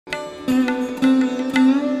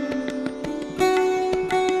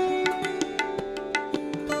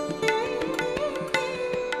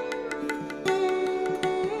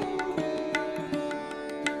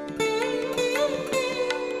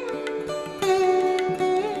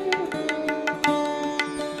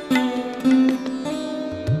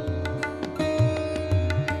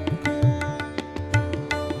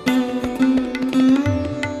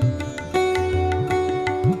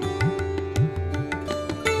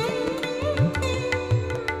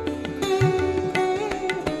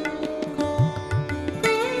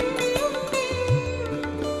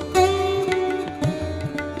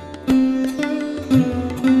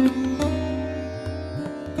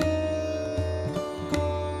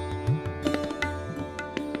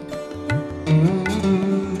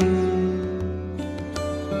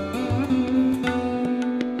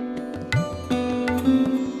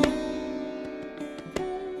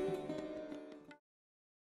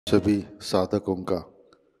सभी साधकों का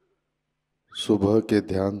सुबह के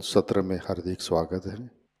ध्यान सत्र में हार्दिक स्वागत है।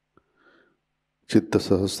 चित्त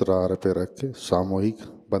सहस्रार पे रख के सामूहिक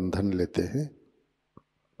बंधन लेते हैं।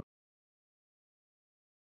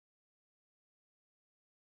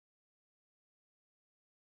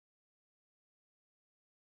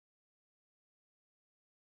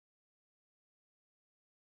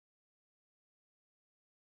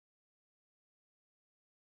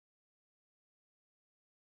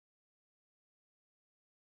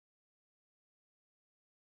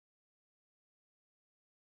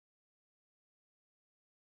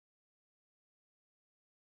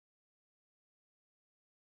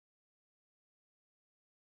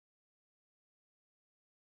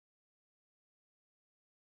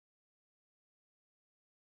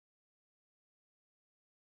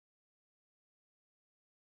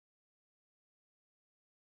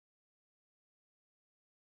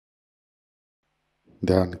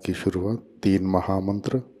 ध्यान की शुरुआत 3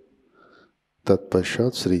 महामंत्र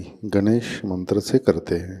तत्पश्चात श्री गणेश मंत्र से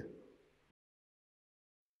करते हैं।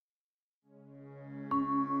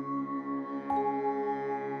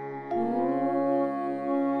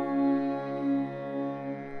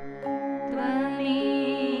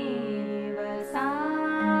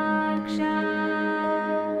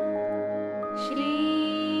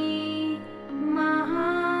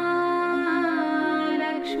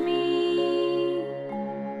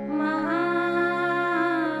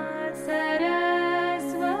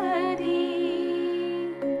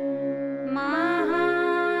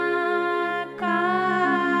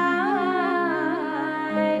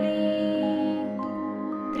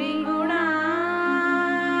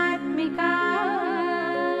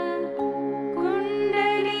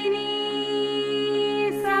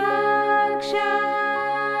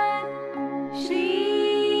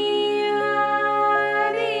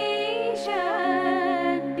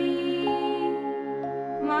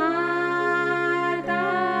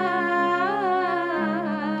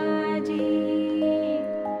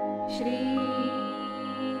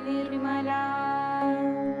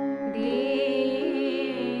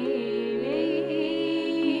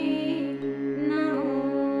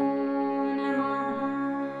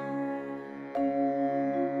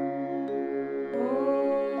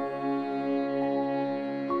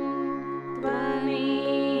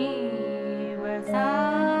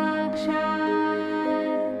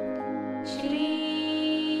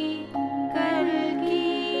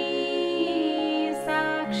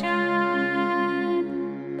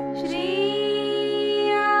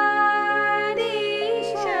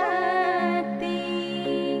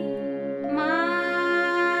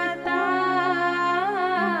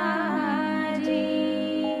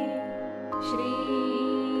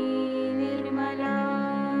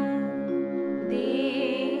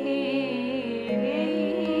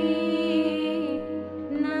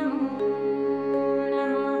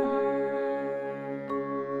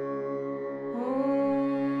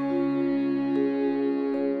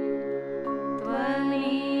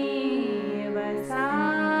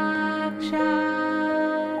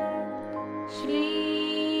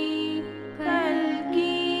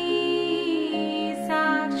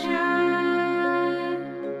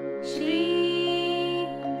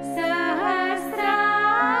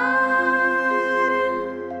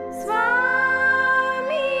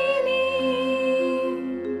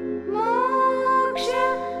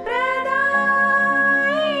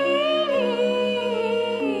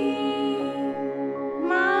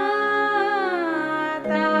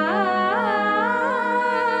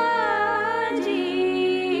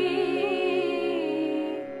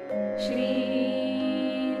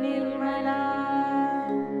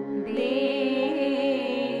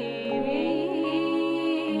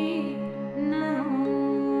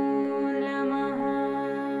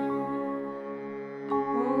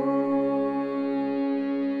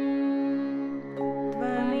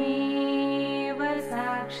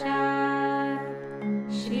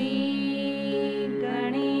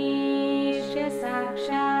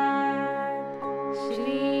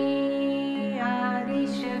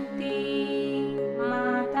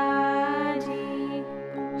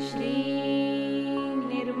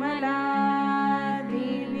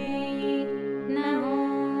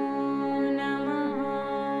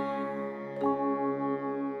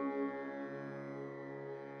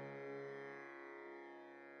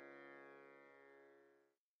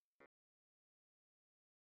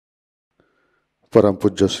 परम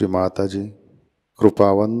पूज्य श्री माता जी,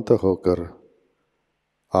 कृपावंत होकर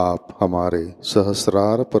आप हमारे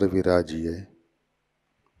सहस्रार पर विराजिए।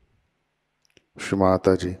 श्री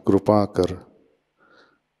माता जी, कृपा कर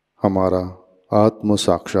हमारा आत्म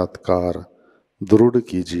साक्षात्कार दृढ़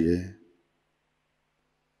कीजिए।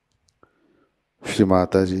 श्री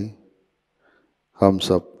माता जी, हम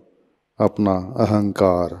सब अपना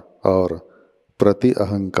अहंकार और प्रति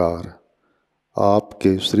अहंकार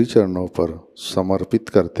आपके श्री चरणों पर समर्पित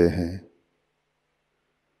करते हैं।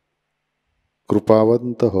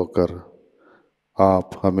 कृपावंत होकर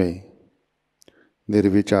आप हमें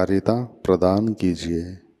निर्विचारिता प्रदान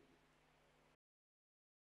कीजिए।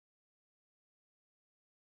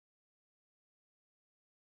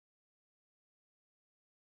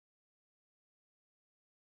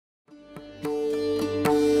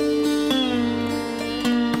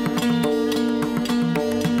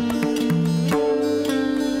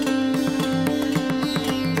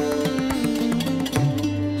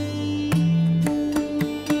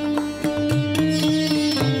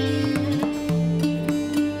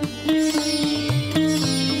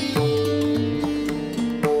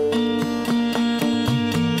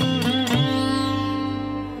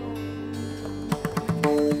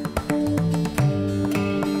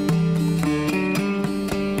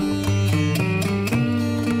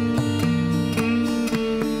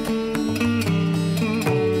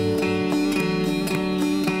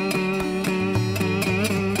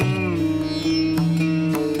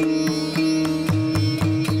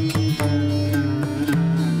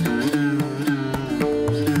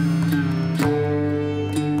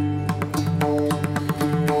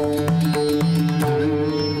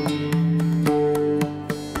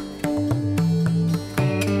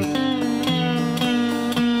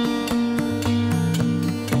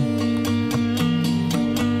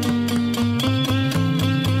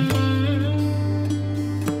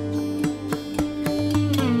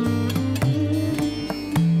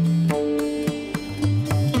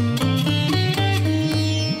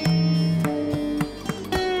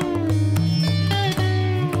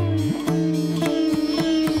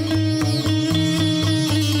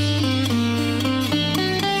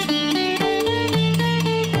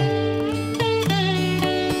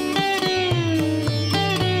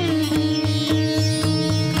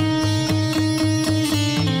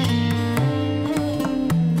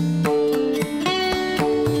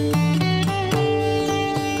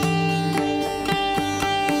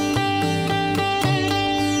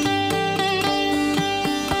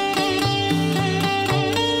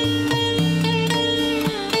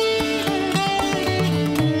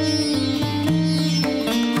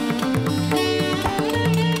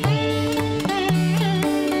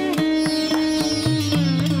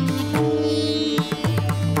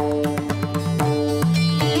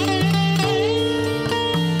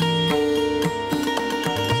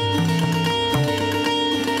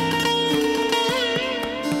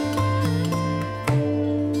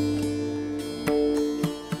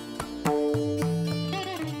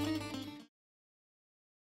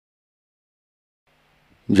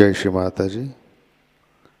 जय श्री माता जी।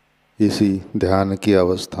 इसी ध्यान की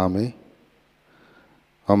अवस्था में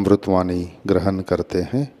अमृतवाणी ग्रहण करते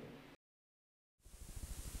हैं।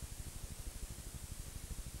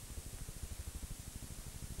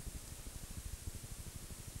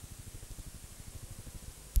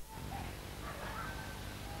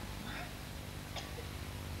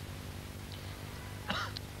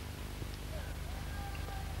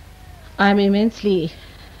 I am immensely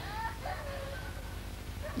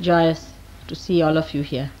joyous to see all of you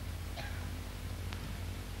here.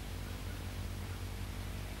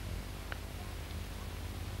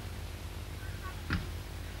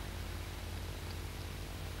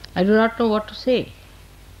 I do not know what to say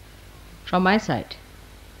from my side.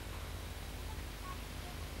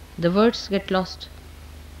 The words get lost.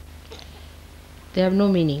 They have no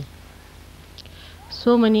meaning.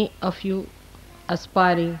 So many of you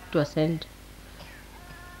aspiring to ascend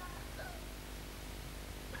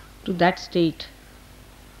to that state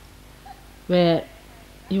where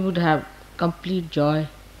you would have complete joy,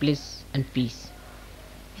 bliss and peace.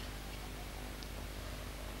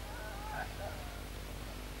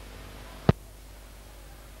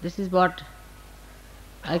 This is what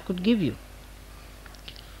I could give you.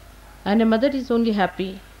 And a mother is only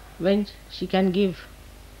happy when she can give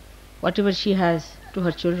whatever she has to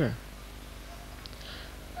her children.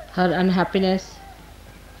 Her unhappiness,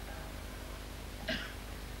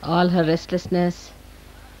 all her restlessness,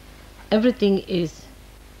 everything is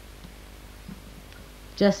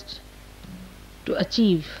just to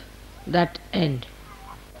achieve that end,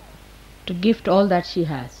 to gift all that she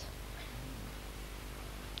has.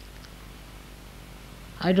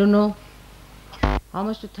 I don't know how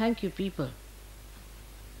much to thank you people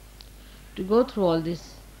to go through all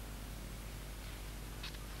this,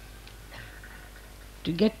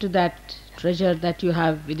 to get to that treasure that you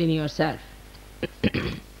have within yourself.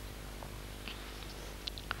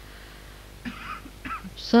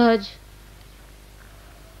 Sahaj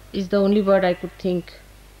is the only word I could think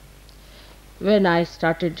when I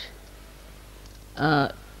started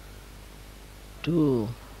to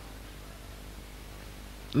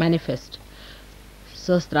manifest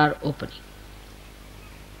Sahasrar opening.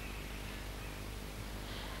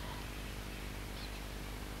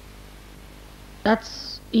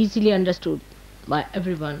 That's easily understood by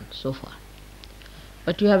everyone so far.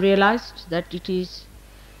 But you have realized that it is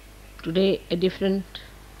today a different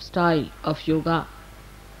style of yoga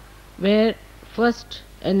where first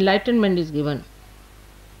enlightenment is given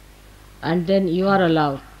and then you are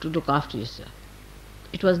allowed to look after yourself.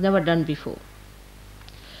 It was never done before.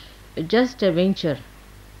 It's just a venture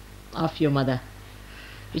of your mother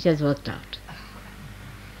which has worked out.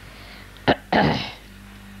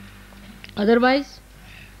 Otherwise,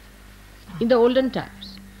 in the olden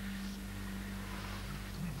times,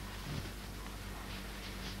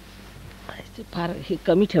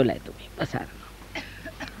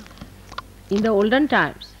 in the olden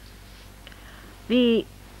times, the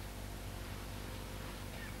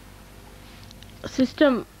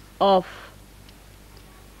system of,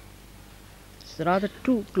 it's rather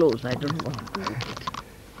too close, I don't want to.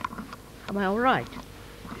 Am I all right?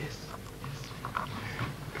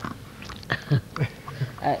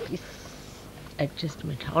 It's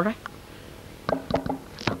adjustment, all right?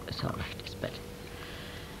 It's all right, it's better.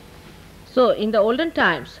 So, in the olden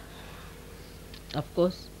times, of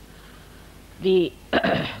course, the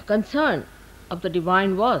concern of the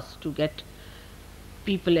divine was to get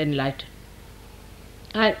people enlightened.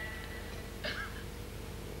 And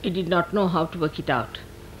he did not know how to work it out.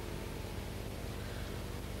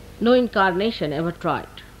 No incarnation ever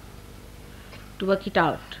tried to work it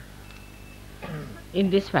out in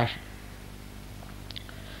this fashion.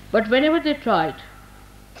 But whenever they tried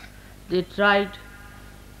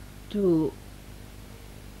to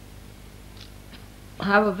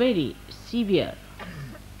have a very severe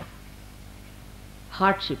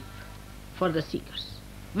hardship for the seekers,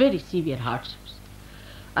 very severe hardships.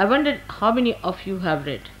 I wondered how many of you have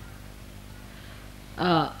read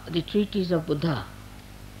the treatise of Buddha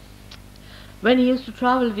when he used to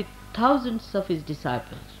travel with thousands of his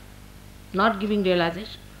disciples, not giving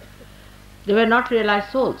realization. They were not realized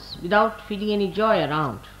souls without feeling any joy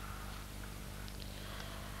around,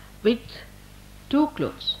 with two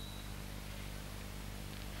clothes,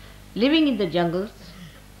 living in the jungles,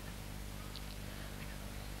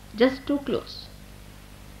 just two clothes.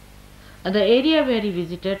 And the area where he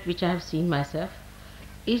visited, which I have seen myself,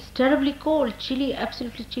 is terribly cold, chilly,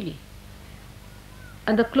 absolutely chilly.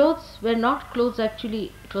 And the clothes were not clothes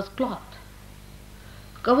actually, it was cloth,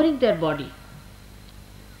 covering their body,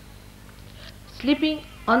 sleeping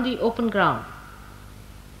on the open ground.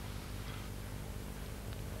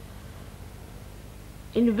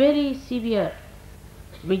 In very severe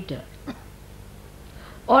winter,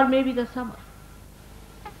 or maybe the summer.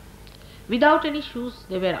 Without any shoes,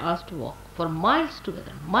 they were asked to walk for miles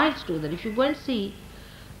together, miles together. If you go and see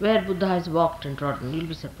where Buddha has walked and trodden, you will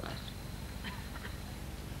be surprised.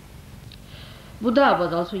 Buddha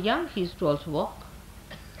was also young, he used to also walk.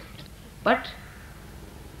 But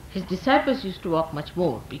his disciples used to walk much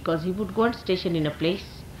more, because he would go and station in a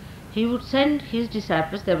place. He would send his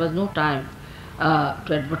disciples, there was no time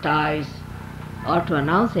to advertise or to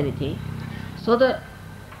announce anything. So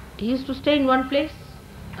he used to stay in one place,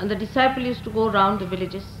 and the disciple used to go around the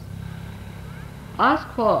villages, ask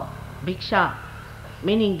for bhiksha,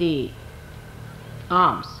 meaning the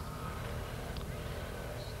alms,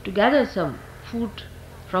 to gather some food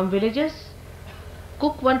from villages,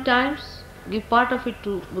 cook one time, give part of it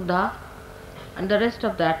to Buddha, and the rest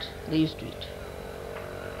of that they used to eat.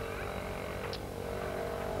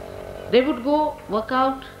 They would go work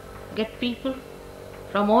out, get people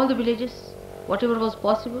from all the villages, whatever was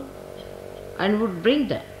possible, and would bring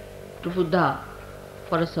them to Buddha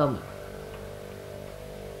for a sermon.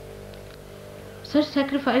 Such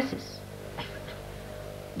sacrifices.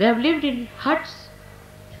 They have lived in huts,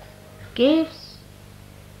 caves,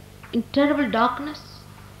 in terrible darkness,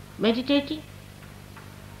 meditating,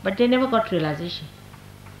 but they never got realization.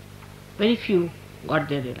 Very few got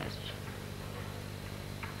their realization.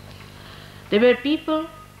 They were people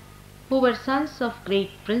who were sons of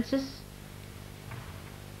great princes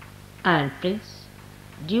and prince,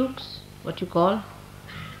 dukes, what you call,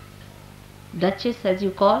 duchess as you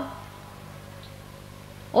call,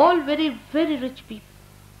 all very, very rich people,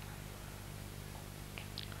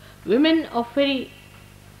 women of very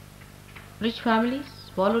rich families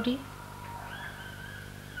followed him,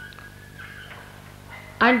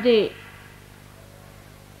 and they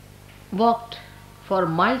walked for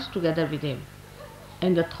miles together with him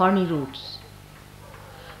in the thorny routes,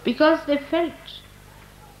 because they felt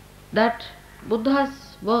that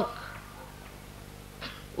Buddha's work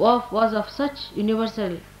was of such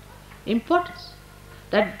universal importance,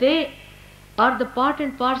 that they are the part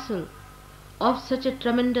and parcel of such a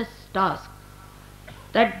tremendous task,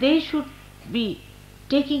 that they should be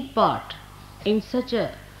taking part in such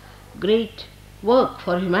a great work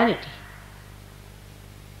for humanity.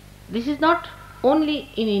 This is not only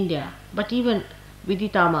in India, but even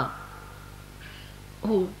Viditama,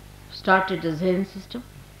 who started the Zen system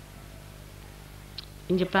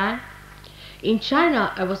in Japan. In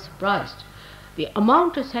China, I was surprised the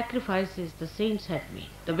amount of sacrifices the saints had made,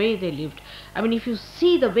 the way they lived. I mean, if you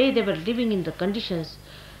see the way they were living in the conditions,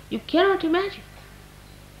 you cannot imagine.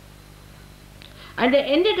 And they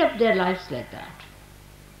ended up their lives like that,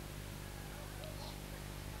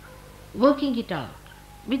 working it out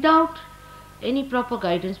without any proper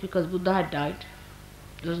guidance, because Buddha had died.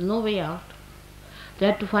 There was no way out. They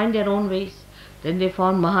had to find their own ways. Then they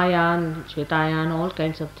found Mahayana, Shvetayana, all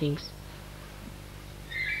kinds of things.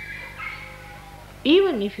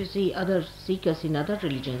 Even if you see other seekers in other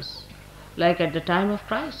religions, like at the time of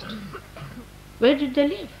Christ, where did they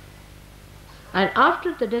live? And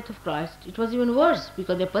after the death of Christ, it was even worse,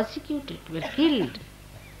 because they were persecuted, were killed,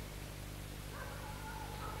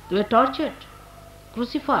 they were tortured,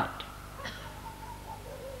 crucified.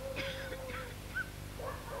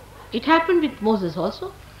 It happened with Moses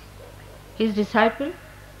also. His disciples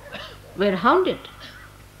were hounded,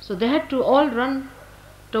 so they had to all run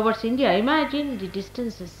towards India. Imagine the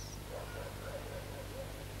distances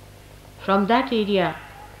from that area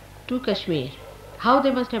to Kashmir, how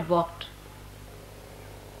they must have walked,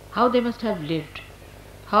 how they must have lived,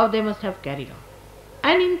 how they must have carried on.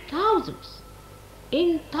 And in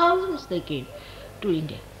thousands they came to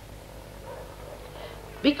India,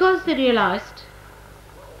 because they realized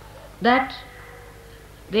that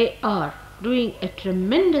they are doing a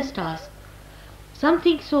tremendous task,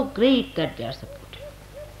 something so great that they are supporting.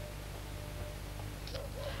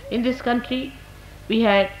 In this country, we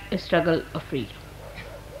had a struggle of freedom.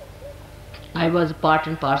 I was a part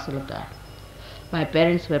and parcel of that. My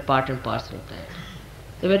parents were part and parcel of that.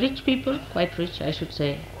 They were rich people, quite rich, I should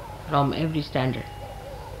say, from every standard.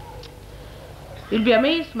 You'll be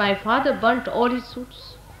amazed, my father burnt all his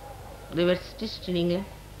suits. They were stitched in England.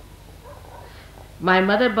 My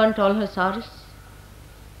mother burnt all her saris.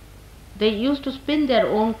 They used to spin their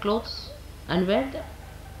own clothes and wear them.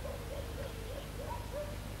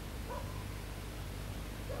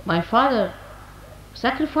 My father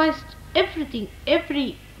sacrificed everything,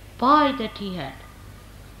 every pie that he had,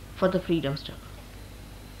 for the freedom struggle.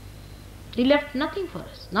 He left nothing for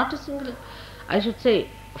us, not a single. I should say,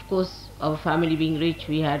 of course, our family being rich,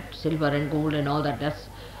 we had silver and gold and all that.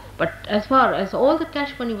 But as far as all the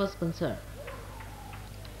cash money was concerned,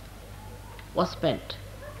 was spent.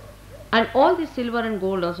 And all this silver and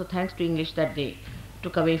gold also, thanks to English, that they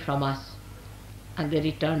took away from us, and they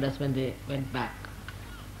returned us when they went back.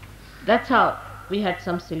 That's how we had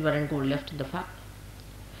some silver and gold left in the family.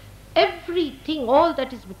 Everything, all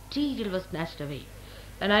that is material, was snatched away.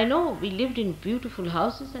 And I know we lived in beautiful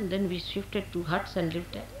houses, and then we shifted to huts and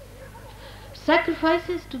lived there.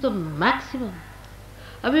 Sacrifices to the maximum.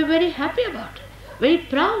 And we were very happy about it, very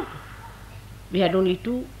proud. We had only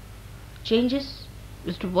 2 changes. We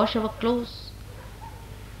used to wash our clothes,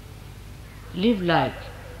 live like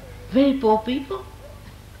very poor people,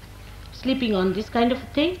 sleeping on this kind of a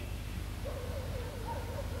thing.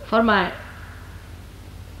 For my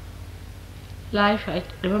life, I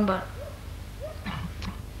remember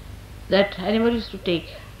that I never used to take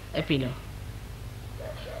a pillow.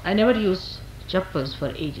 I never used chappals for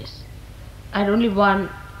ages. I had only one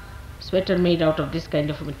sweater made out of this kind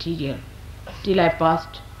of material till I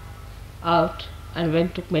passed out and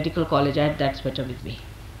went to medical college. I had that sweater with me.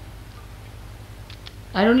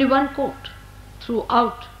 I had only one coat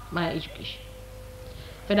throughout my education.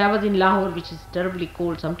 When I was in Lahore, which is terribly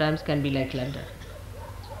cold, sometimes can be like London,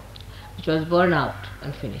 which was burned out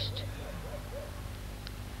and finished.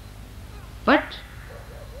 But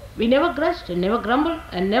we never grudged and never grumbled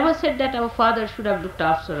and never said that our father should have looked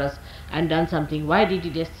after us and done something. Why did he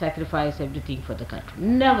just sacrifice everything for the country?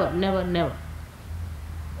 Never, never, never.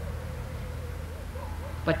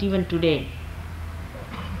 But even today,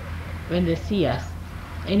 when they see us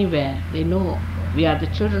anywhere, they know we are the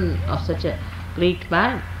children of such a great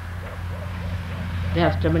man. They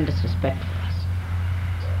have tremendous respect for us.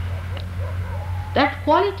 That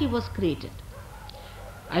quality was created,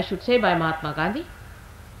 I should say, by Mahatma Gandhi.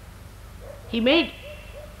 He made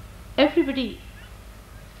everybody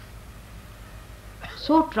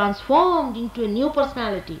so transformed into a new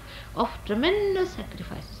personality of tremendous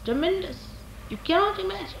sacrifices, tremendous. You cannot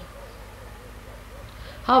imagine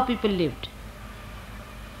how people lived.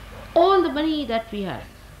 All the money that we had,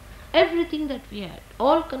 everything that we had,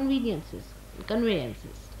 all conveniences,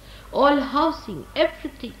 all housing,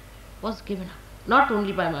 everything was given up. Not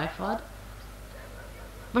only by my father,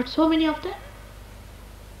 but so many of them.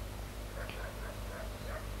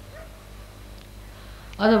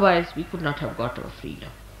 Otherwise, we could not have got our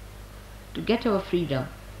freedom. To get our freedom,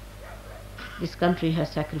 this country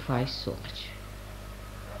has sacrificed so much.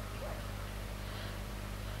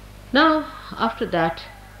 Now, after that,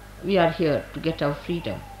 we are here to get our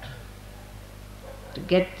freedom, to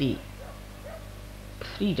get the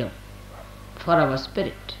freedom for our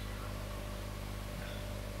spirit,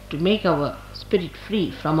 to make our spirit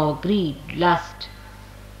free from our greed, lust,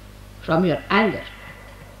 from your anger,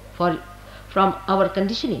 from our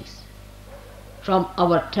conditionings, from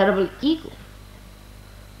our terrible ego,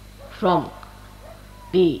 from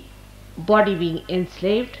the body being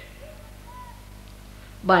enslaved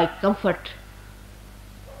by comfort.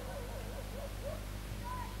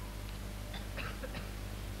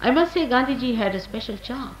 I must say Gandhiji had a special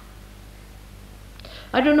charm.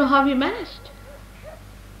 I don't know how he managed.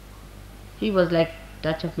 He was like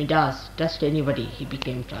touch of Midas, touched anybody, he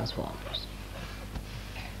became transformed.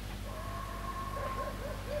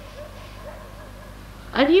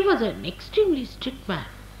 And he was an extremely strict man,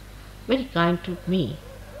 very kind to me,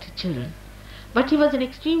 to children. But he was an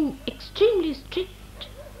extremely strict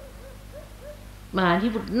man. He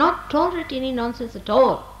would not tolerate any nonsense at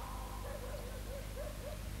all.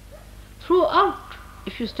 Throughout,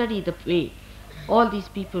 if you study the way all these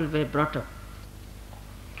people were brought up,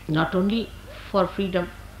 not only for freedom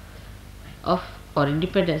of or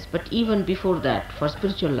independence, but even before that, for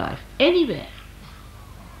spiritual life, anywhere,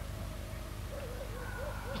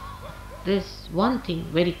 this one thing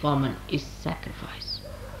very common is sacrifice.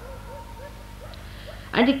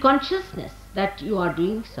 And the consciousness that you are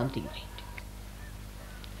doing something great.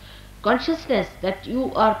 Consciousness that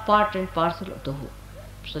you are part and parcel of the whole.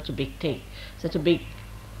 Such a big thing, such a big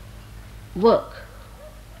work,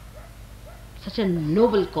 such a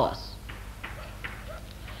noble cause.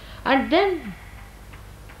 And then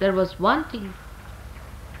there was one thing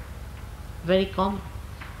very common.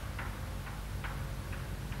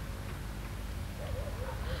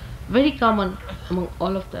 Very common among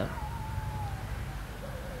all of them,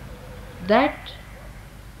 that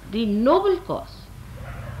the noble cause,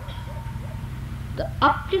 the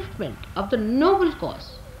upliftment of the noble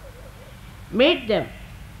cause, made them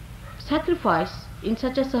sacrifice in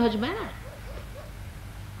such a Sahaj manner.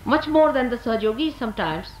 Much more than the Sahaj Yogis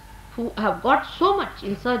sometimes, who have got so much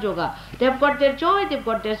in Sahaj Yoga. They have got their joy, they have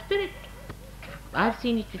got their spirit. I have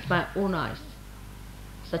seen it with my own eyes.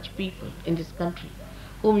 Such people in this country,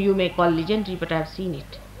 whom you may call legendary, but I have seen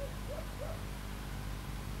it.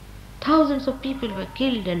 Thousands of people were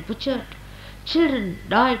killed and butchered. Children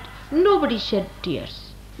died. Nobody shed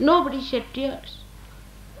tears. Nobody shed tears.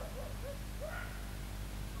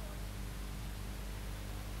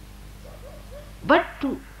 But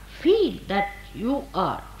to feel that you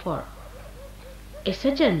are for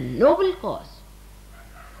such a noble cause,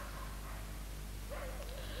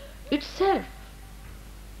 itself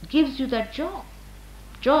gives you that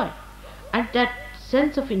joy and that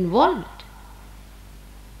sense of involvement.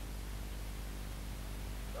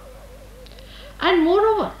 And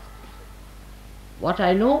moreover, what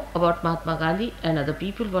I know about Mahatma Gandhi and other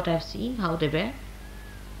people, what I have seen, how they were,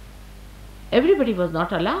 everybody was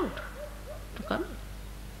not allowed to come in.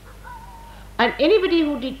 And anybody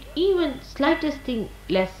who did even slightest thing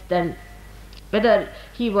less than, whether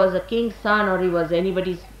he was a king's son or he was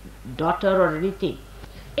anybody's daughter or anything,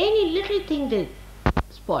 any little thing they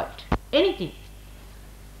spoiled, anything,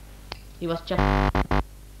 he was chucked.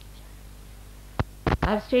 I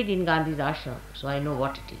have stayed in Gandhi's ashram, so I know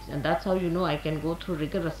what it is, and that's how you know I can go through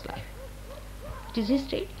rigorous life. It is his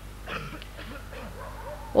state.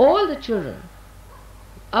 All the children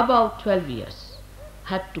above 12 years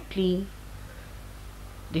had to clean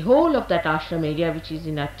the whole of that ashram area, which is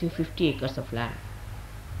in I think 50 acres of land,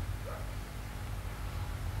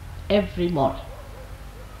 every morning.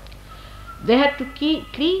 They had to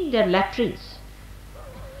clean their latrines.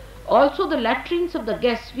 Also the latrines of the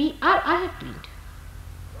guests, I have cleaned.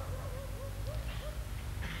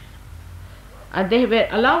 and they were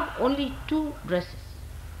allowed only 2 dresses.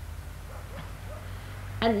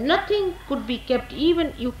 And nothing could be kept,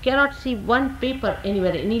 even you cannot see one paper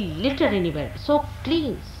anywhere, any litter anywhere, so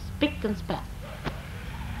clean, spick and span.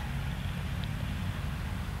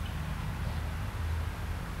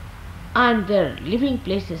 And their living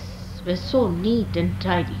places were so neat and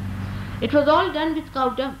tidy. It was all done with cow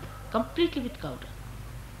dung, completely with cow dung.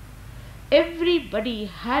 Everybody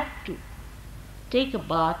had to take a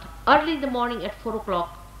bath early in the morning at 4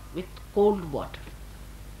 o'clock with cold water.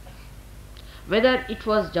 Whether it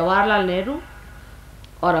was Jawaharlal Nehru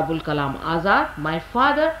or Abul Kalam Azad, my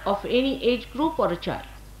father, of any age group or a child.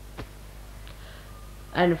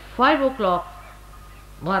 And 5 o'clock,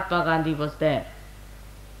 Mahatma Gandhi was there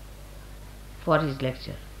for his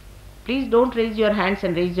lecture. Please don't raise your hands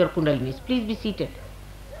and raise your kundalinis. Please be seated.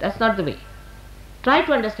 That's not the way. Try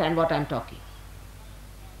to understand what I am talking.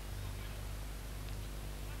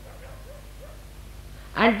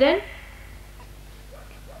 And then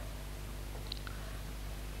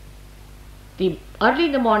early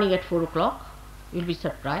in the morning at 4 o'clock, you'll be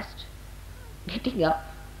surprised. Getting up,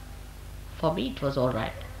 for me it was all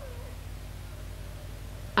right.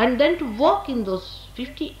 And then to walk in those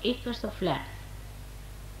 50 acres of land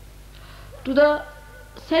to the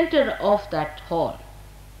center of that hall,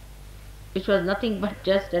 which was nothing but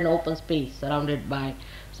just an open space surrounded by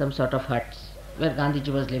some sort of huts where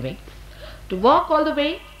Gandhiji was living. To walk all the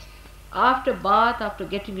way, after bath, after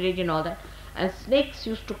getting ready and all that, and snakes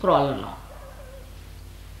used to crawl along.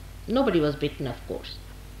 Nobody was bitten, of course.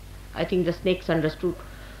 I think the snakes understood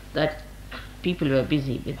that people were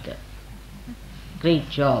busy with the great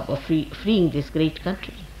job of freeing this great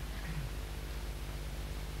country.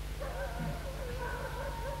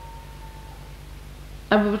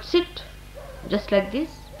 And we would sit just like this,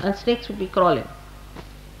 and snakes would be crawling.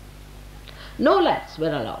 No lights were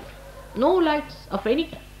allowed. No lights of any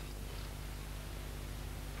kind.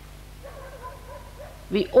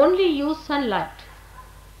 We only use sunlight.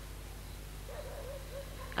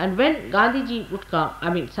 And when Gandhiji would come,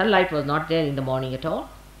 sunlight was not there in the morning at all.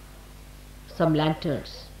 Some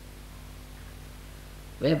lanterns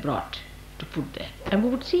were brought to put there, and we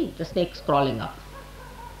would see the snakes crawling up.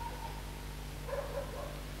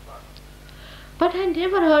 But I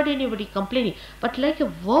never heard anybody complaining. But like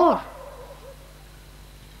a war,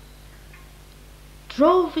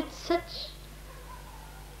 drove with such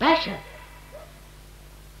passion.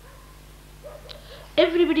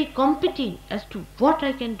 Everybody competing as to what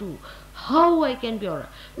I can do, how I can be alright.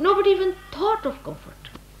 Nobody even thought of comfort.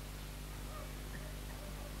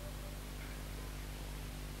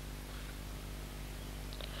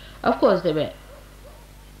 Of course, they were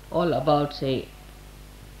all about, say,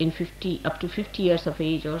 up to 50 years of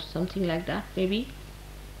age or something like that, maybe.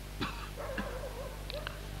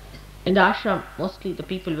 In the ashram, mostly the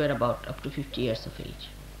people were about up to 50 years of age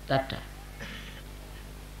that time.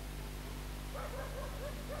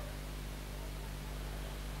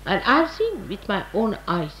 And I have seen with my own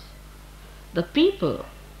eyes the people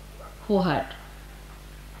who had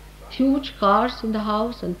huge cars in the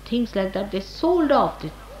house and things like that, they sold off,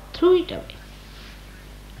 they threw it away.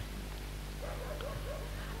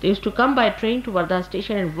 They used to come by train to Wardha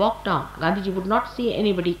station and walk down. Gandhiji would not see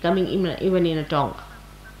anybody coming even in a tonga.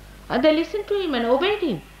 And they listened to him and obeyed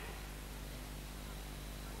him.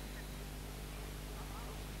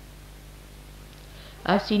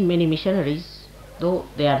 I have seen many missionaries, though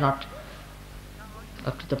they are not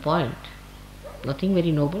up to the point, nothing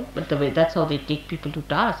very noble, but that's how they take people to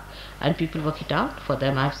task, and people work it out for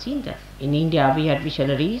them. I have seen that. In India we had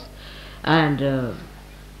missionaries and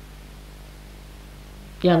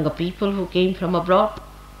younger people who came from abroad.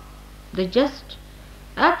 They just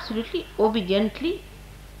absolutely obediently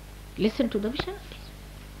listened to the missionaries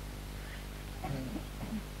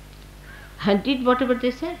and did whatever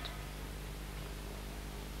they said.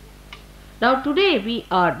 Now today we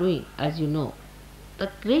are doing, as you know,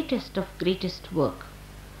 the greatest of greatest work,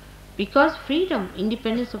 because freedom,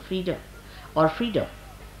 independence of freedom, or freedom,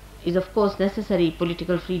 is of course necessary,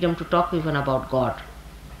 political freedom, to talk even about God.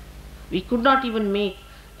 We could not even make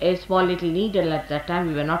a small little needle at that time.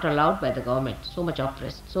 We were not allowed by the government, so much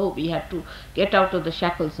oppressed. So we had to get out of the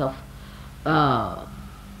shackles of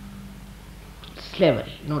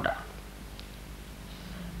slavery, no doubt.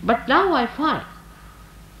 But now I find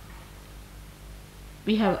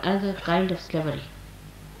we have another kind of slavery,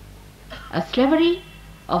 a slavery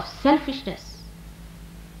of selfishness,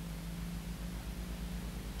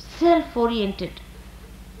 self-oriented.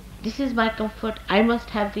 This is my comfort, I must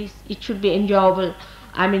have this, it should be enjoyable,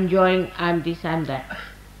 I'm enjoying, I'm this, I'm that.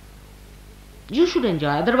 You should enjoy,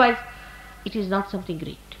 otherwise it is not something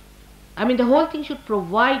great. I mean, the whole thing should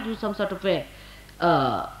provide you some sort of a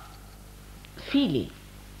feeling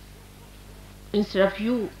instead of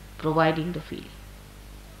you providing the feeling.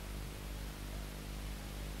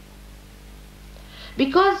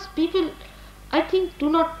 Because people, I think, do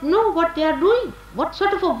not know what they are doing, what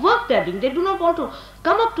sort of a work they are doing. They do not want to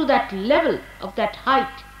come up to that level of that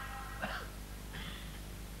height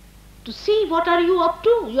to see what are you up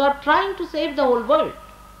to. You are trying to save the whole world.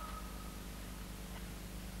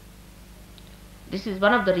 This is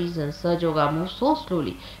one of the reasons Sahajayoga moves so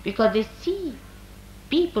slowly, because they see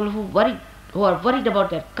people who are worried about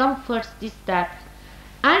their comforts, this, that,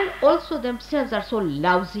 and also themselves are so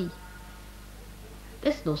lousy.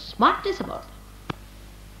 There's no smartness about them.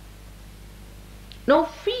 No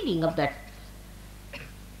feeling of that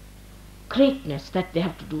greatness that they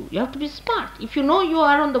have to do. You have to be smart. If you know you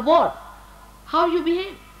are on the ward, how you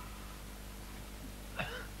behave.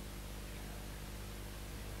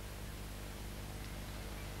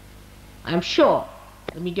 I am sure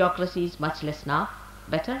the mediocrity is much less now.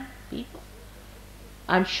 Better people.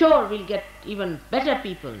 I am sure we'll get even better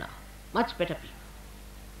people now. Much better people.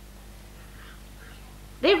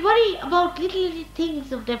 They worry about little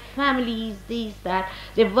things of their families, this, that.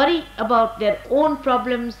 They worry about their own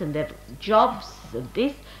problems and their jobs and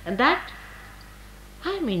this and that.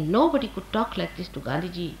 I mean, nobody could talk like this to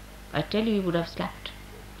Gandhiji. I tell you, he would have slapped.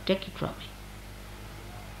 Take it from me.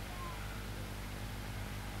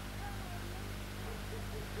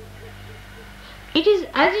 It is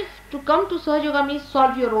as if to come to Sahajayoga means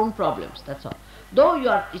solve your own problems, that's all. Though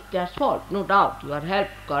they are solved, no doubt, you are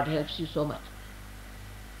helped, God helps you so much.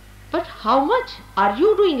 But how much are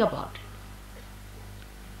you doing about it?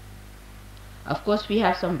 Of course, we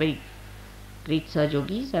have some very great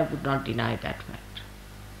Sahajogis, I would not deny that fact.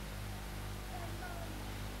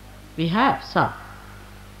 We have some,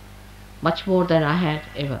 much more than I had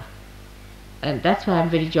ever. And that's why I'm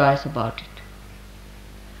very joyous about it.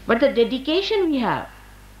 But the dedication we have,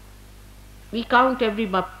 we count every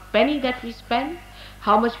penny that we spend,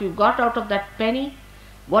 how much we've got out of that penny,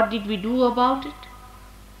 what did we do about it?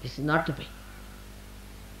 This is not the way.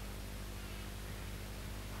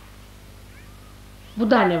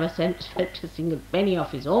 Buddha never spent a single penny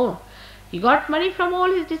of his own. He got money from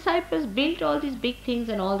all his disciples, built all these big things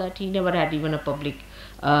and all that. He never had even a public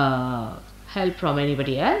help from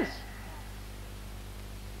anybody else.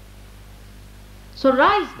 So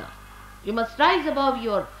rise now. You must rise above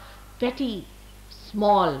your petty,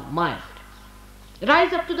 small mind.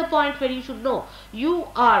 Rise up to the point where you should know you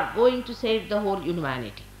are going to save the whole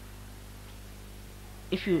humanity.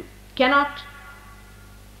 If you cannot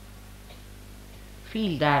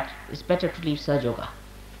feel that, it's better to leave Sahajayoga.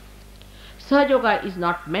 Sahajayoga is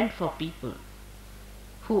not meant for people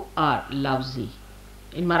who are lousy.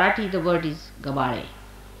 In Marathi the word is gabale.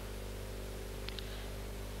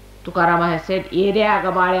 Tukarama has said, Yerya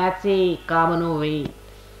gabalyatse kamano ve.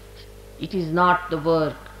 It is not the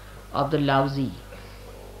work of the lousy.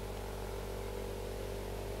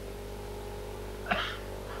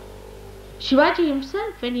 Shivaji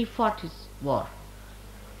himself, when he fought his war,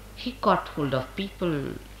 he caught hold of people,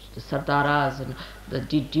 the Sardaras and the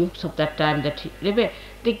dukes of that time,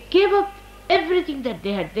 they gave up everything that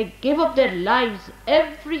they had. They gave up their lives,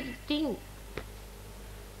 everything.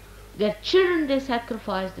 Their children they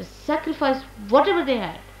sacrificed whatever they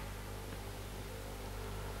had.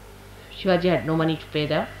 Shivaji had no money to pay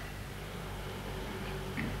them.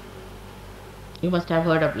 You must have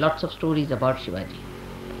heard of lots of stories about Shivaji.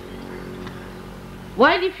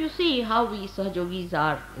 While if you see how we Sahajogis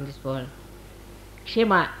are in this world,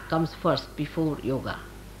 Kshema comes first before yoga.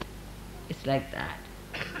 It's like that.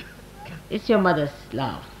 It's your mother's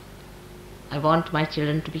love. I want my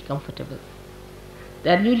children to be comfortable.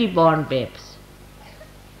 They are newly born babes.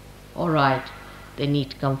 All right, they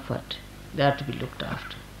need comfort. They are to be looked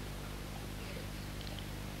after.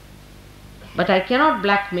 But I cannot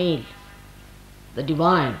blackmail the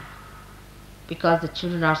divine because the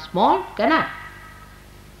children are small, can I?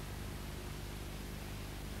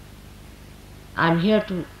 I am here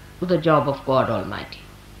to do the job of God Almighty.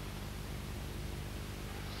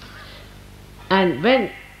 And when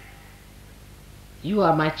you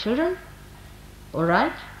are my children, all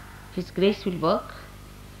right, His grace will work.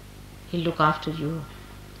 He'll look after you.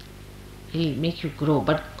 He'll make you grow.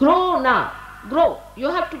 But grow now. Grow. You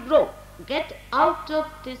have to grow. Get out of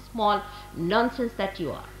this small nonsense that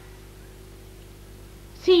you are.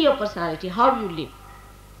 See your personality, how you live.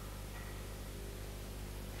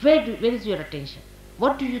 Where is your attention?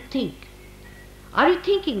 What do you think? Are you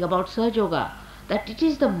thinking about Sahajayoga, that it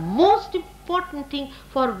is the most important thing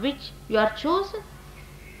for which you are chosen?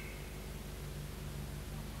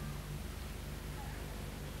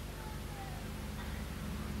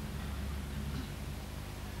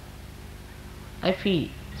 I feel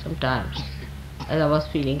sometimes, as I was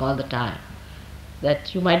feeling all the time,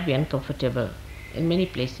 that you might be uncomfortable in many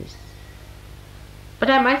places. But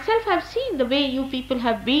I myself have seen the way you people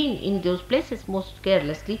have been in those places most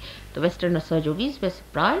carelessly. The Western Sahaja Yogis were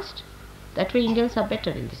surprised. That way Indians are better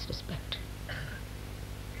in this respect.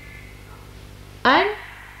 And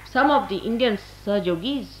some of the Indian Sahaja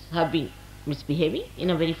Yogis have been misbehaving in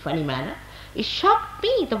a very funny manner. It shocked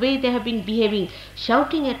me the way they have been behaving,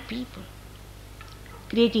 shouting at people,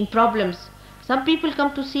 creating problems. Some people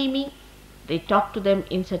come to see me, they talk to them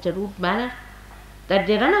in such a rude manner that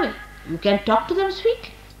they run away. You can talk to them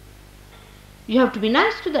sweetly. You have to be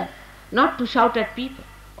nice to them, not to shout at people.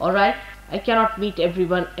 All right, I cannot meet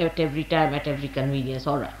everyone at every time, at every convenience,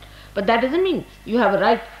 all right. But that doesn't mean you have a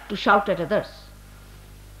right to shout at others.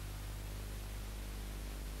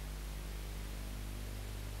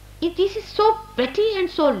 This is so petty and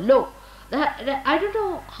so low that I don't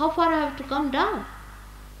know how far I have to come down.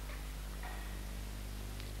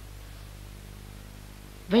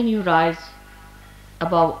 When you rise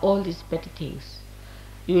above all these petty things,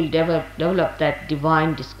 you will develop that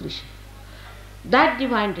divine discretion. That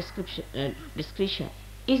divine discretion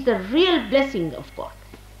is the real blessing of God.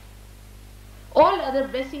 All other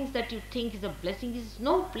blessings that you think is a blessing is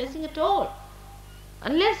no blessing at all.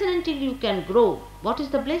 Unless and until you can grow, what is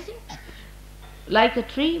the blessing? Like a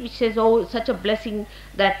tree which says, oh, such a blessing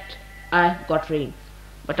that I have got rain.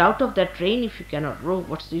 But out of that rain, if you cannot grow,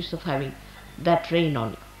 what's the use of having that rain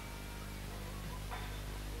on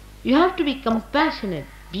you? You have to be compassionate,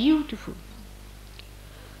 beautiful,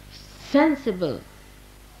 sensible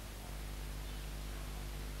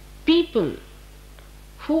people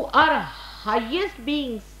who are highest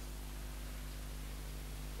beings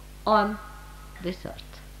on this earth.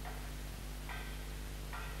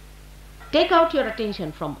 Take out your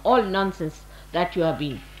attention from all nonsense that you have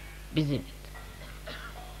been busy with.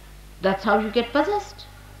 That's how you get possessed.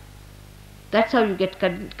 That's how you get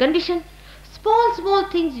conditioned. Small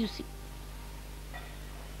things you see.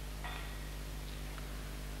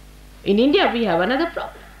 In India we have another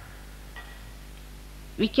problem.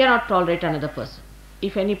 We cannot tolerate another person.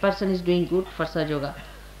 If any person is doing good for Sahaja Yoga,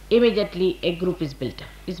 immediately a group is built up.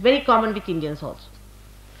 It's very common with Indians also.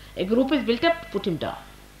 A group is built up, put him down.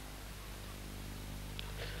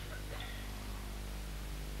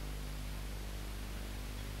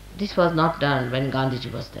 This was not done when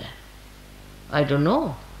Gandhiji was there. I don't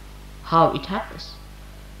know how it happens.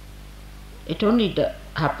 It only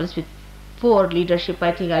happens with poor leadership.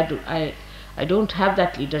 I think I don't have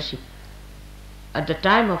that leadership. At the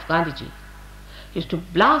time of Gandhiji, he used to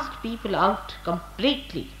blast people out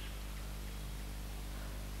completely,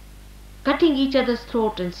 cutting each other's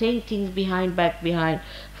throat and saying things behind,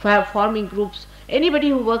 forming groups. Anybody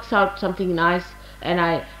who works out something nice and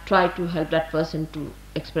I try to help that person to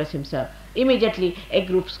express himself, immediately a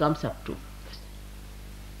group comes up too.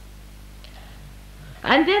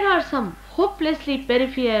 And there are some hopelessly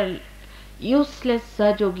peripheral, useless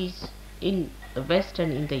Sahaja Yogis in the West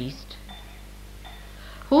and in the East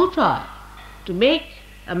who try to make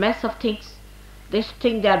a mess of things. They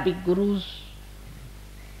think they are big gurus,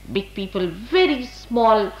 big people, very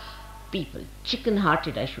small people,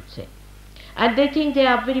 chicken-hearted I should say. And they think they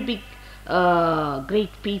are very big, great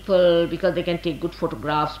people because they can take good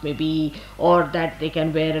photographs maybe, or that they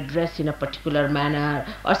can wear a dress in a particular manner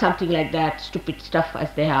or something like that, stupid stuff as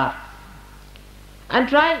they are, and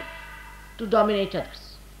try to dominate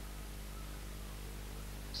others.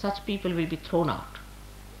 Such people will be thrown out.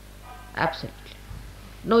 Absolutely.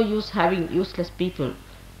 No use having useless people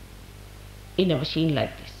in a machine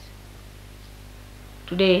like this.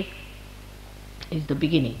 Today is the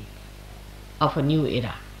beginning of a new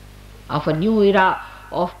era. Of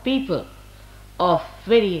people of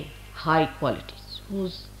very high qualities,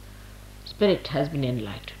 whose spirit has been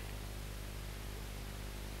enlightened.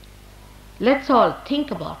 Let's all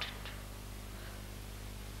think about it.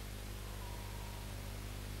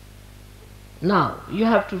 Now you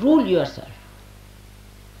have to rule yourself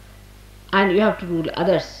and you have to rule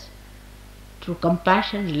others through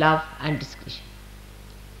compassion, love and discretion.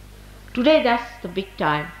 Today that's the big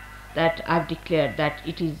time that I've declared that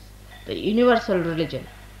it is the universal religion,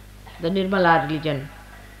 the Nirmala religion,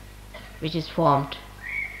 which is formed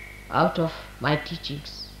out of my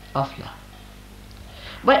teachings of love.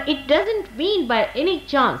 But it doesn't mean by any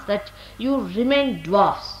chance that you remain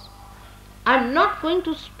dwarfs. I'm not going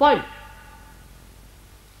to spoil you.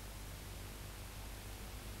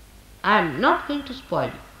 I'm not going to spoil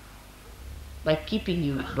you by keeping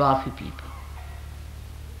you dwarfy people.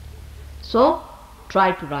 So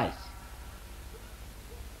try to rise.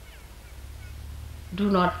 Do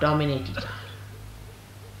not dominate each other.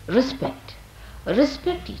 respect.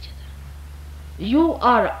 Respect each other. You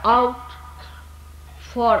are out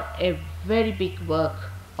for a very big work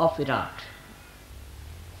of Virat.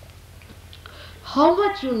 How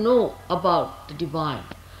much you know about the divine,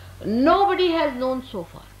 nobody has known so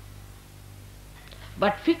far.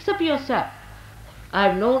 But fix up yourself. I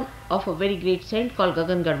have known of a very great saint called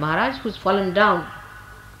Gagangarh Maharaj who's fallen down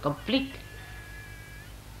completely.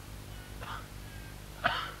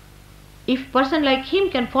 If a person like him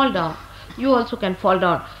can fall down, you also can fall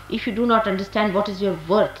down if you do not understand what is your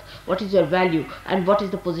worth, what is your value, and what is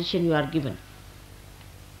the position you are given.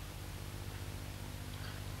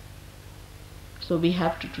 So we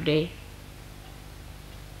have to today,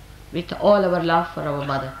 with all our love for our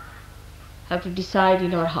mother, have to decide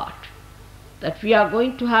in our heart that we are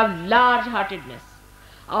going to have large-heartedness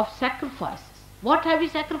of sacrifices. What have we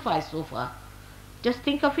sacrificed so far? Just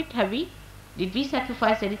think of it, have we? Did we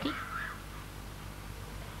sacrifice anything?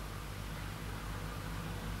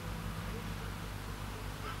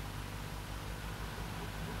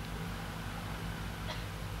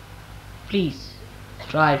 Please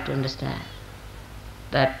try to understand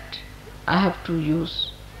that I have to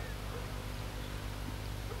use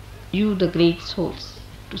you, the great souls,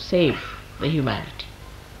 to save the humanity.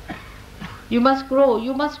 You must grow,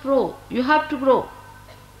 you must grow, you have to grow.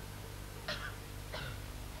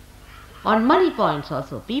 On money points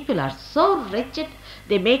also, people are so wretched,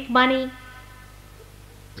 they make money,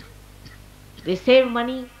 they save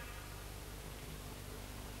money.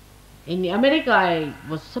 In America, I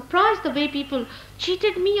was surprised the way people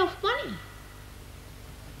cheated me of money.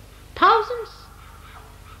 Thousands.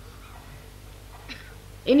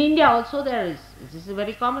 In India also this is a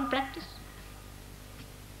very common practice.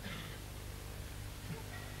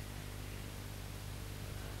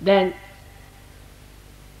 Then,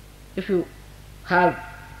 if you have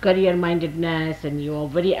career-mindedness and you are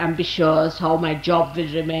very ambitious, how my job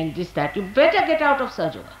will remain, this, that, you better get out of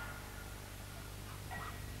Sahajayoga.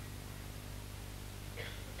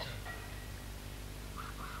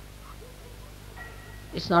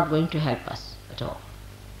 It's not going to help us at all.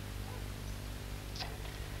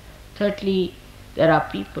 Thirdly, there are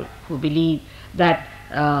people who believe that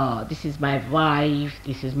this is my wife,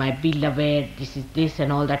 this is my beloved, this is this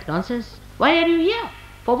and all that nonsense. Why are you here?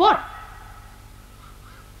 For what?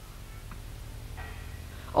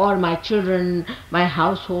 Or my children, my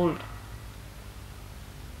household,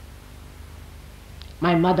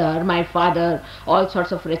 my mother, my father, all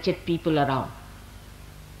sorts of wretched people around.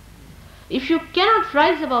 If you cannot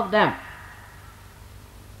rise above them,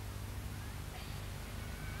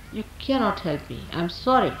 you cannot help me. I'm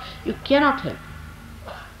sorry, you cannot help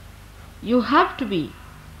me. You have to be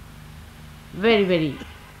very, very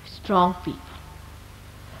strong people.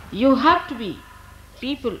 You have to be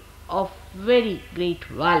people of very great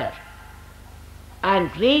valor and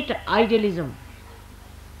great idealism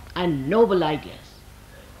and noble ideas.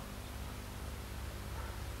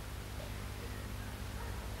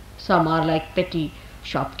 Some are like petty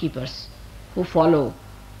shopkeepers who follow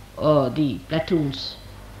the platoons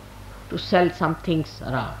to sell some things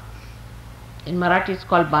around. In Marathi it's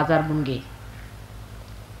called Bazar Bunge.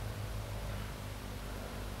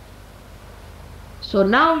 So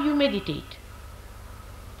now you meditate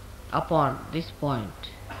upon this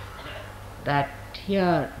point that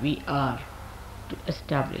here we are to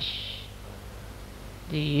establish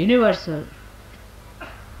the universal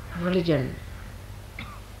religion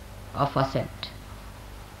of ascent.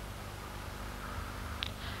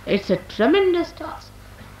 It's a tremendous task.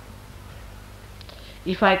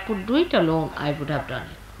 If I could do it alone, I would have done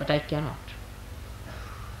it, but I cannot.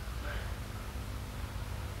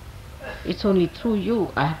 It's only through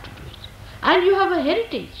you I have to do it. And you have a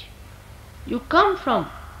heritage. You come from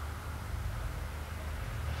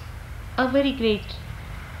a very great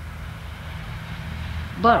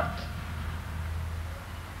birth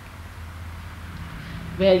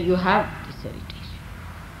where you have this heritage.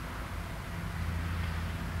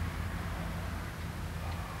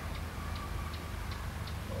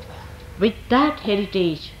 With that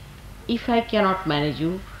heritage, if I cannot manage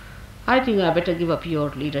you, I think I better give up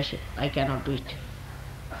your leadership. I cannot do it.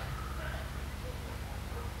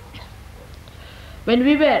 When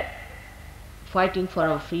we were fighting for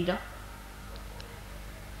our freedom,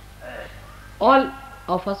 all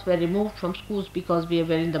of us were removed from schools because we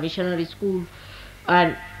were in the missionary school,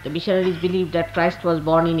 and the missionaries believed that Christ was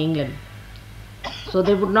born in England. So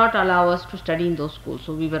they would not allow us to study in those schools.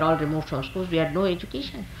 So we were all removed from schools. We had no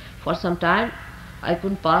education. For some time, I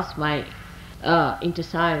couldn't pass my inter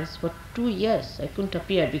science for 2 years. I couldn't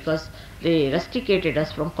appear because they rusticated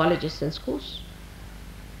us from colleges and schools.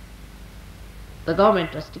 The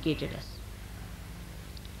government rusticated us.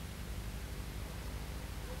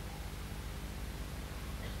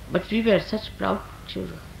 But we were such proud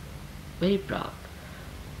children, very proud.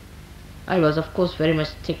 I was, of course, very much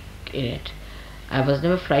thick in it. I was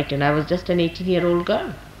never frightened. I was just an 18-year-old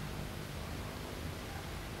girl.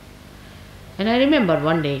 And I remember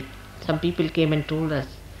one day some people came and told us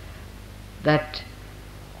that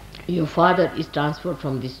your father is transferred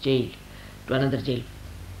from this jail to another jail.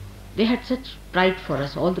 They had such pride for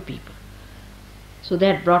us, all the people. So they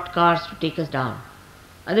had brought cars to take us down.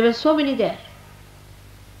 And there were so many there.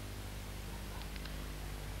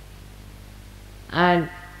 And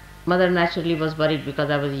mother naturally was worried because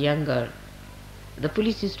I was a young girl. The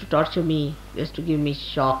police used to torture me, used to give me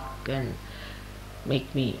shock and make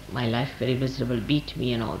my life very miserable, beat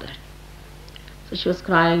me and all that. So she was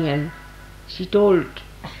crying and she told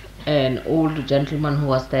an old gentleman who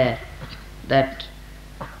was there that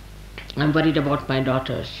I'm worried about my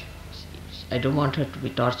daughter. I don't want her to be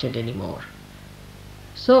tortured anymore.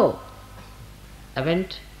 So I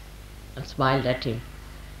went and smiled at him.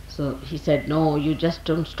 So he said, no, you just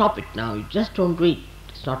don't stop it now. You just don't do it.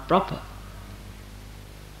 It's not proper.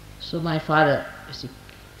 So my father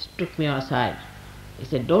took me aside. He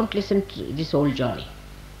said, don't listen to this old Johnny.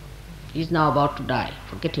 He's now about to die.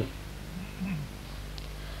 Forget him.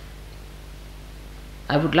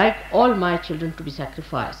 I would like all my children to be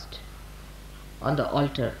sacrificed on the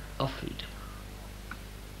altar of freedom.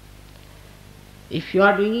 If you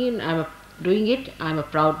are doing it, I'm a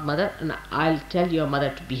proud mother, and I'll tell your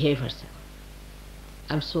mother to behave herself.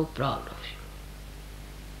 I'm so proud of you.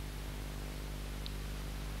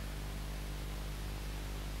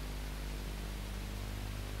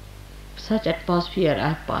 Such atmosphere I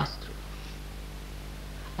have passed through.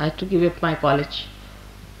 I had to give up my college.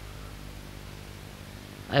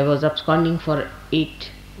 I was absconding for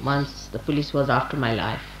 8 months. The police was after my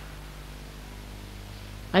life.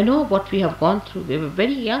 I know what we have gone through. We were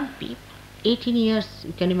very young people. 18 years,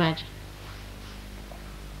 you can imagine.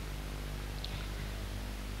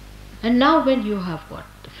 And now when you have got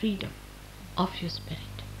the freedom of your spirit,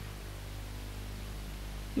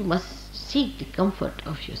 you must seek the comfort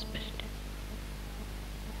of your spirit.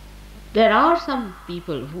 There are some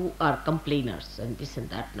people who are complainers and this and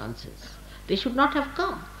that nonsense. They should not have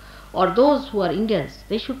come. Or those who are Indians,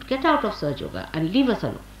 they should get out of Sahajayoga and leave us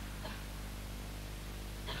alone.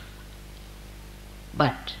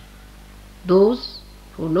 But those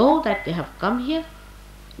who know that they have come here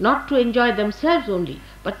not to enjoy themselves only,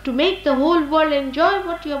 but to make the whole world enjoy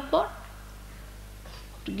what you have got,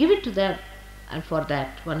 to give it to them, and for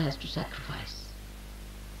that one has to sacrifice.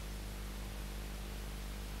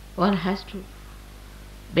 One has to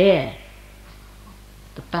bear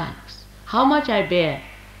the pangs. How much I bear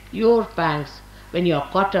your pangs when you are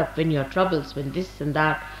caught up, when your troubles, when this and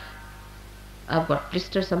that. I've got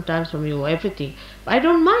blisters sometimes from you, everything. I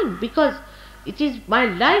don't mind because it is my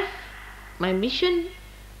life, my mission,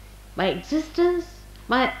 my existence,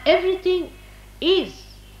 my everything is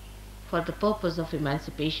for the purpose of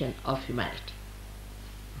emancipation of humanity.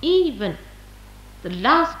 Even the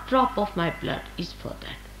last drop of my blood is for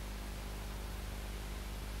that.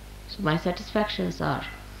 So my satisfactions are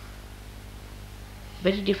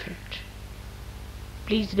very different.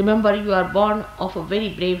 Please remember, you are born of a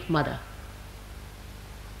very brave mother.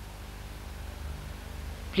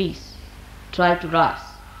 Please try to rise.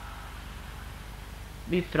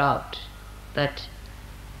 Be proud that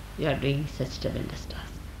you are doing such tremendous task.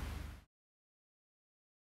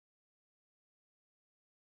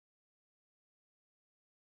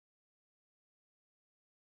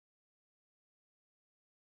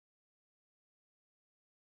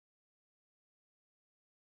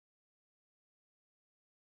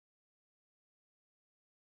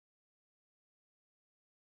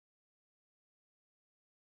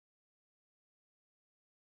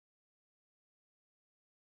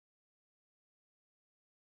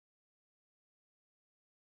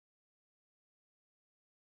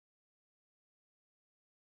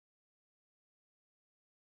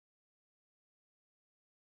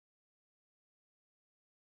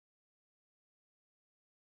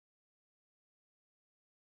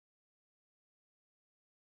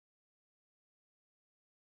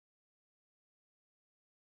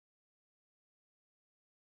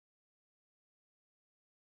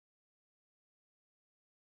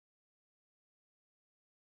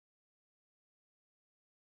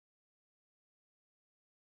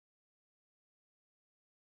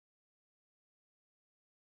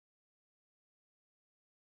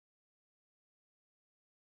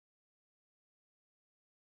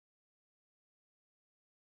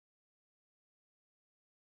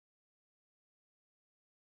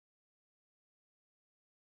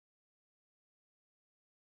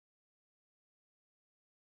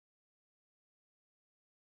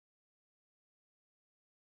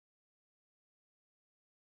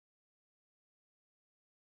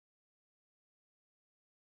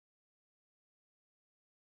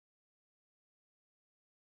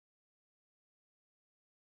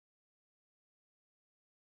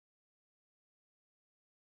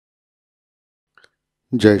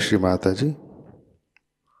 जय श्री माता जी।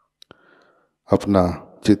 अपना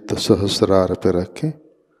चित्त सहस्रार पे रखें,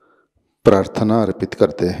 प्रार्थना अर्पित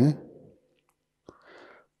करते हैं।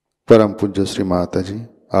 परम पूज्य श्री माता जी,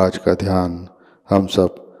 आज का ध्यान हम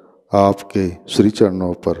सब आपके श्री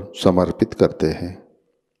चरणों पर समर्पित करते हैं।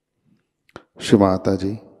 श्री माता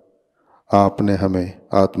जी, आपने हमें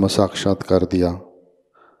आत्म साक्षात्कार दिया,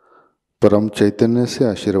 परम चैतन्य से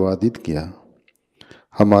आशीर्वादित किया,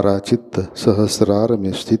 हमारा चित्त सहस्रार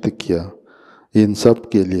में स्थित किया। इन सब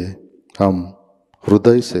के लिए हम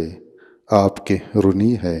हृदय से आपके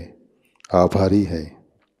ऋणी है, आभारी है।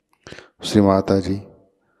 श्री माता जी,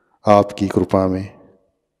 आपकी कृपा में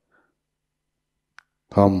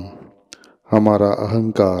हम हमारा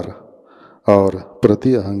अहंकार और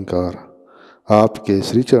प्रति अहंकार आपके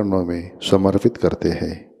श्री चरणों में समर्पित करते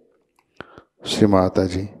हैं। श्री माता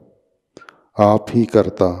जी, आप ही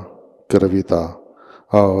कर्ता, कर्विता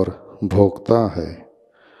और भोक्ता है,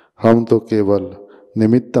 हम तो केवल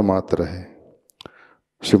निमित्त मात्र है।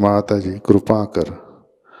 श्री माता जी, कृपा कर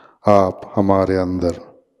आप हमारे अंदर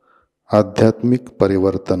आध्यात्मिक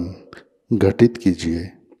परिवर्तन घटित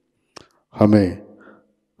कीजिए, हमें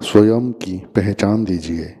स्वयं की पहचान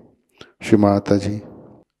दीजिए। श्री माता जी,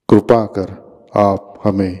 कृपा कर आप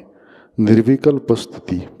हमें निर्विकल्प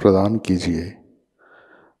स्थिति प्रदान कीजिए,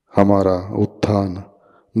 हमारा उत्थान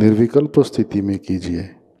निर्विकल्प स्थिति में कीजिए।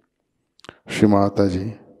 श्री माता जी,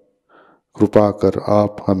 कृपा कर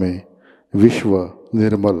आप हमें विश्व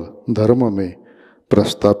निर्मल धर्म में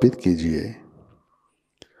प्रस्थापित कीजिए।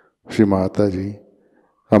 श्री माता जी,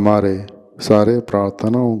 हमारे सारे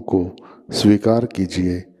प्रार्थनाओं को स्वीकार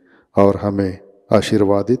कीजिए और हमें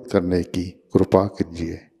आशीर्वादित करने की कृपा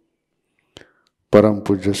कीजिए। परम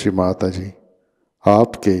पूज्य श्री माता जी,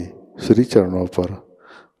 आपके श्री चरणों पर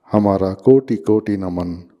हमारा कोटि कोटि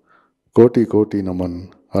नमन, कोटि कोटि नमन,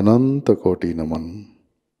 अनंत कोटि नमन।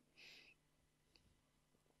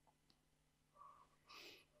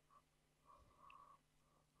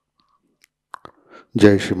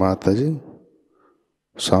 जय श्री माता जी।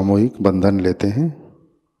 सामूहिक बंधन लेते हैं।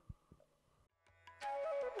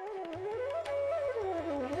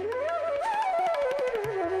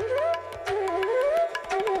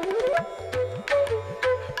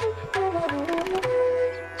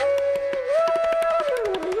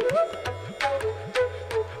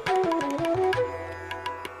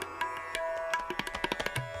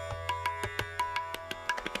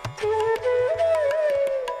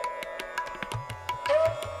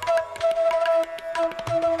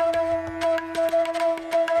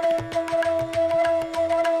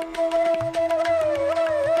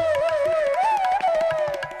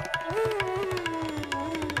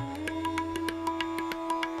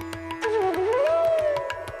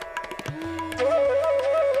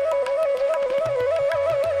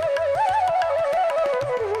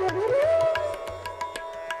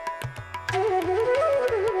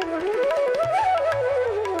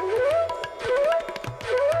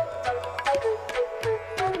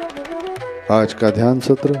 आज का ध्यान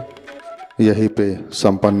सत्र यहीं पे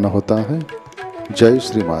संपन्न होता है। जय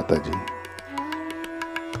श्री माता जी।